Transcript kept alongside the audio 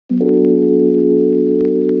Morning.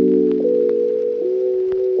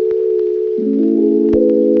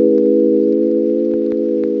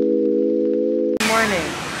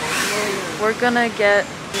 We're gonna get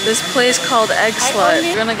this place called Egg Slut.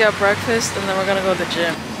 We're gonna get breakfast and then we're gonna go to the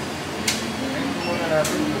gym.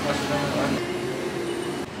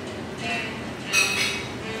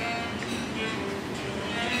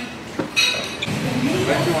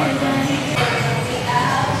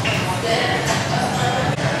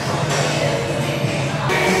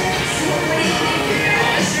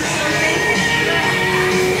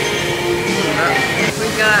 We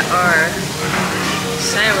got our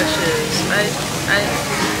sandwiches.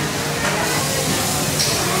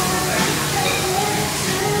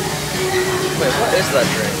 Wait, what is that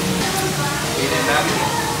drink?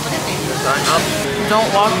 Don't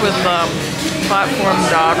walk with platform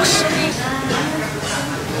dogs.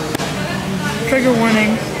 Trigger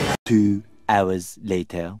warning. 2 hours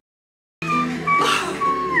later.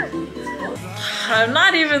 I'm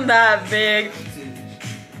not even that big.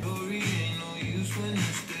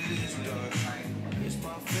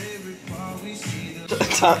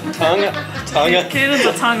 Tongue? Kaden's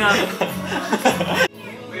a tongue.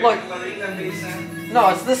 Look. No,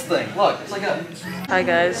 it's this thing. Look, it's like a... Hi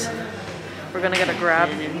guys. We're gonna get a grab.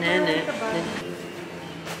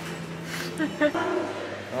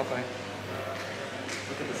 Okay.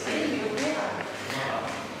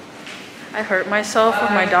 I hurt myself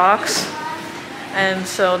with my docs. And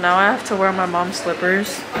so now I have to wear my mom's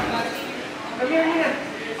slippers.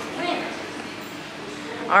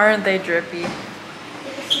 Aren't they drippy?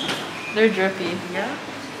 They're drippy. Yeah,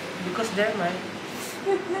 because they're mine.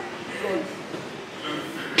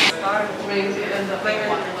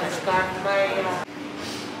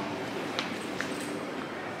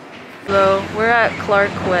 Hello, we're at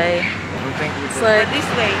Clarke Quay. It's like This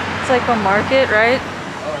way. it's like a market, right?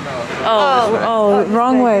 Oh, no. Oh,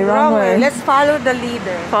 wrong way, wrong way. Let's follow the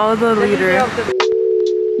leader. Follow the leader. of the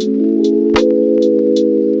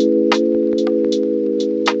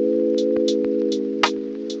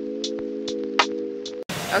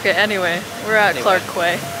Okay, anyway, we're at Clarke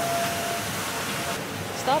Quay.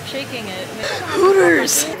 Stop shaking it.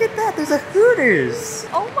 Hooters! Look at that, there's a Hooters!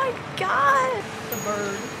 Oh my god! The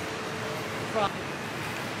bird.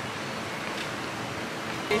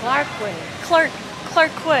 Clarke Way.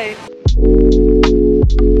 Clarke Quay.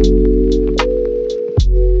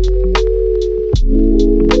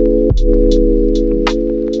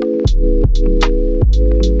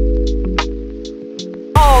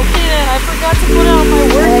 Oh, Kaden, I forgot to put out my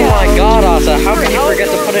workout. Oh my god, Asa, how can you forget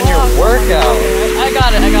to put in your workout? I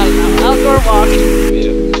got it now. Outdoor walk.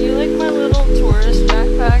 Do you like my little tourist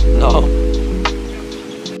backpack? No.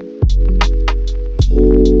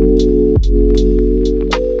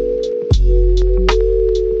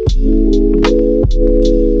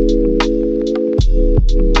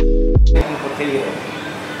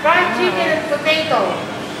 fried chicken and potato.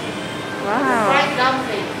 Wow. Fried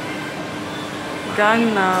dumpling.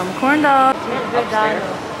 Gangnam. Corn dog.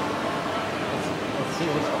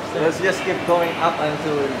 Let's just keep going up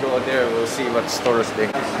until we go there. We'll see what stores they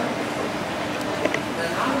have.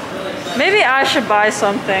 Maybe I should buy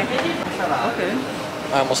something. Okay.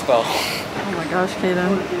 I almost fell. Oh my gosh,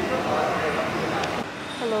 Kaden.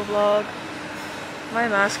 Hello vlog. My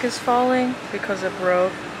mask is falling because it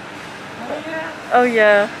broke. Oh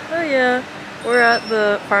yeah. Oh yeah. We're at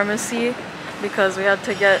the pharmacy because we had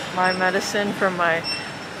to get my medicine for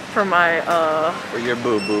your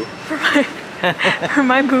boo-boo. for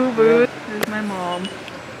my boo-boo. There's my mom.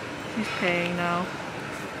 She's paying now.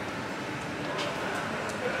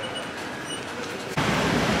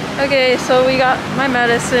 Okay, so we got my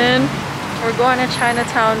medicine. We're going to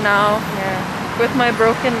Chinatown now. Yeah. With my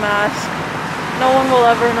broken mask. No one will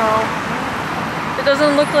ever know. It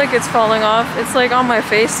doesn't look like it's falling off. It's like on my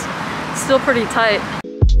face. It's still pretty tight.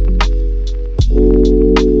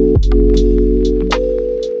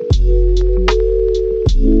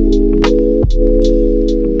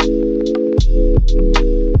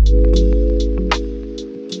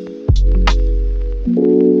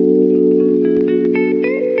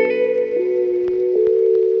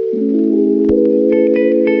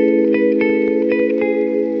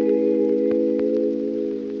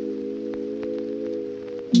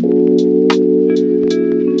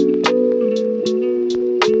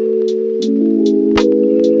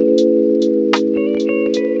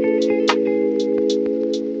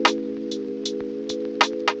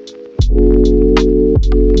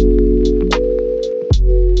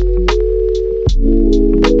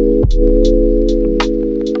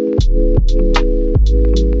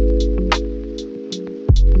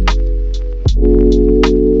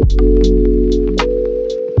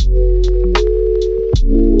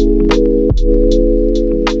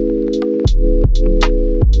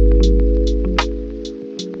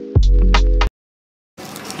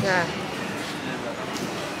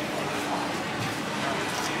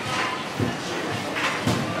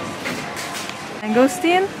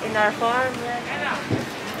 Mangosteen? in our farm. Yeah.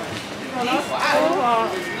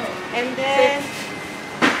 And then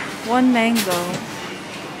One mango.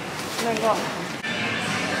 mango.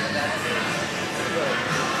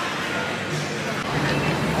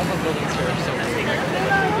 All the buildings here are so big.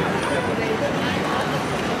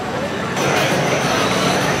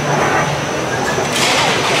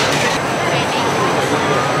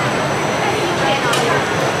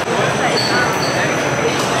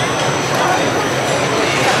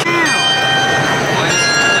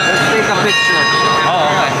 Let's take a picture.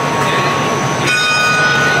 Oh, okay.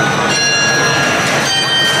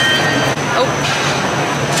 Oh,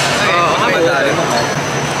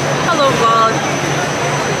 hello vlog.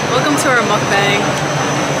 Welcome to our mukbang.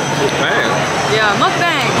 Yeah,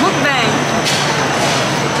 mukbang.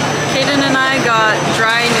 Kaden and I got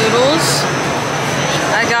dry noodles.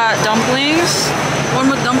 I got dumplings. One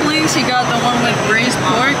with dumplings, he got the one with braised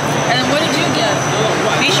pork. And then what did you get?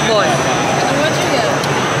 Fish boy. And then what did you get?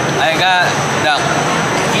 I got the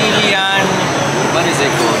Kilian, what is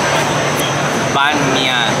it called? Ban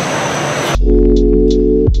Mian.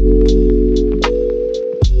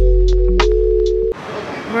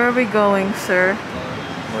 Where are we going, sir?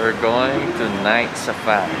 We're going to Night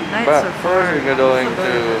Safari. Night but Safari. first we're going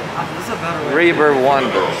to River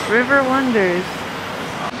Wonders. River Wonders.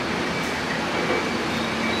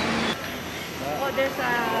 Oh, there's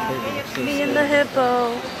a Me and the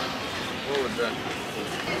hippo.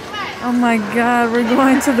 Oh my god, we're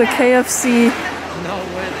going to the KFC. No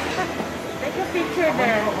way. take a picture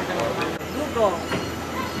there. Google.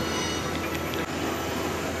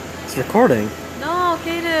 It's recording. No,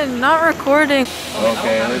 Kaden, not recording.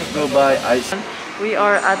 Okay, let's go buy ice. We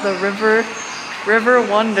are at the River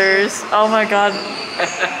Wonders. Oh my god.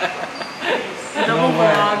 Double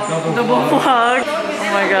vlog. Oh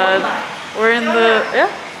my god. We're in the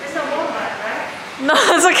No,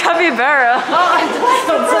 it's a capybara.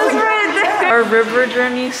 It's right there. Our river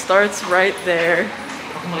journey starts right there.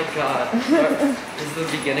 Oh my god. This is the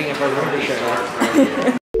beginning of our river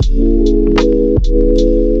journey.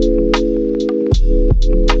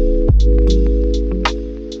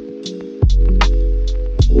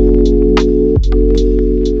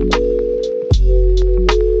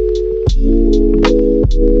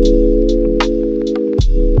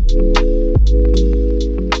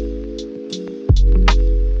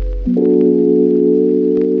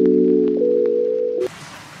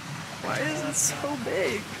 Why is it so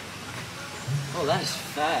big? Oh, that is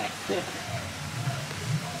fat.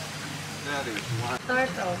 That is one.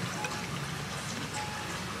 Turtle.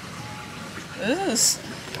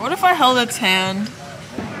 What if I held its hand?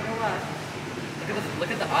 Look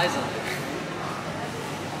at the eyes on it.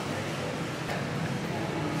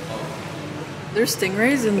 There's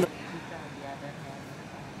stingrays in the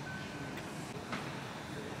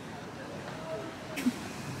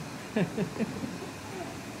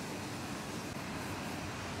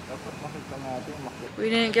We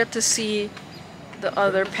didn't get to see the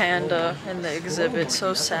other panda in the exhibit,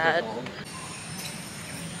 so sad.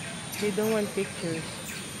 They don't want pictures.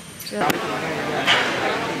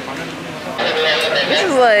 This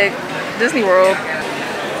is like Disney World.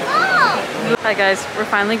 Hi guys, we're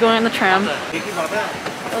finally going on the tram.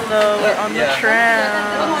 Hello, we're on the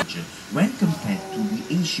tram. when compared to the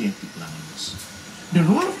Asiatic lions. The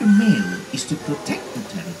role of the male is to protect the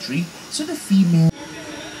territory, so the female